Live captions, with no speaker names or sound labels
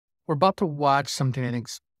We're about to watch something I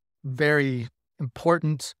think's very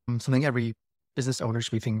important, something every business owner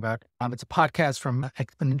should be thinking about. It's a podcast from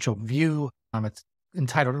Exponential View. It's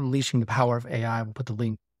entitled Unleashing the Power of AI. We'll put the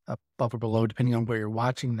link above or below, depending on where you're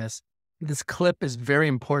watching this. This clip is very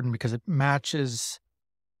important because it matches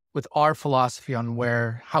with our philosophy on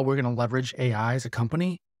how we're going to leverage AI as a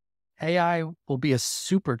company. AI will be a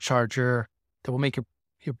supercharger that will make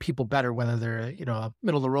your people better, whether they're, a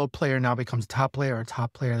middle of the road player now becomes a top player, or a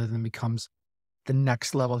top player that then becomes the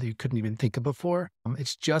next level that you couldn't even think of before.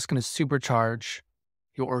 It's just going to supercharge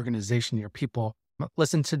your organization, your people.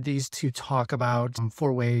 Listen to these two talk about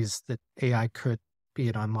 4 ways that AI could be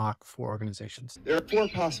an unlock for organizations. There are 4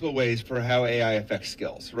 possible ways for how AI affects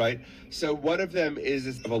skills, right? So one of them is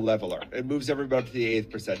of a leveler. It moves everybody to the 8th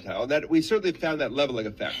percentile. And that we certainly found that leveling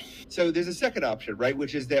effect. So there's a second option, right?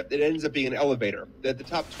 Which is that it ends up being an elevator, that the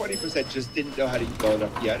top 20% just didn't know how to use it well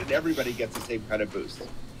enough yet, and everybody gets the same kind of boost.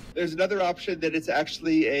 There's another option that it's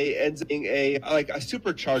actually ends up being a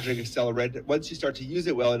supercharging accelerant once you start to use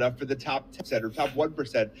it well enough for the top 10% or top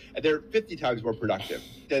 1%, and they're 50 times more productive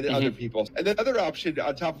than other people. And then other option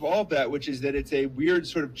on top of all of that, which is that it's a weird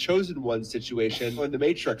sort of chosen one situation in the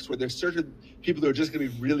Matrix where there's certain people who are just going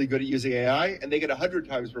to be really good at using AI and they get 100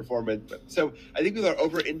 times performance. So I think people are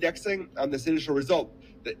over-indexing on this initial result.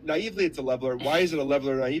 Naively, it's a leveler. Why is it a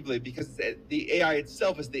leveler naively? Because the AI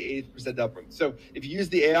itself is the 80th percentile. So if you use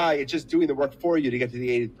the AI, it's just doing the work for you to get to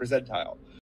the 80th percentile.